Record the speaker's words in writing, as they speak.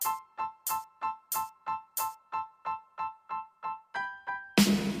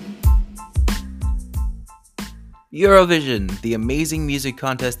Eurovision, the amazing music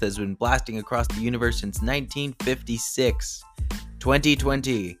contest that has been blasting across the universe since 1956.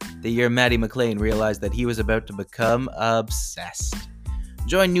 2020, the year Maddie McLean realized that he was about to become obsessed.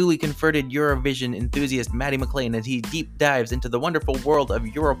 Join newly converted Eurovision enthusiast Maddie McLean as he deep dives into the wonderful world of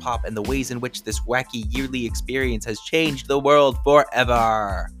Europop and the ways in which this wacky yearly experience has changed the world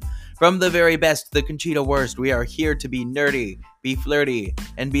forever. From the very best to the Conchita worst, we are here to be nerdy, be flirty,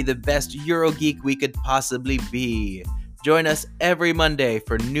 and be the best Eurogeek we could possibly be. Join us every Monday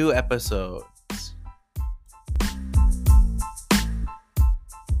for new episode.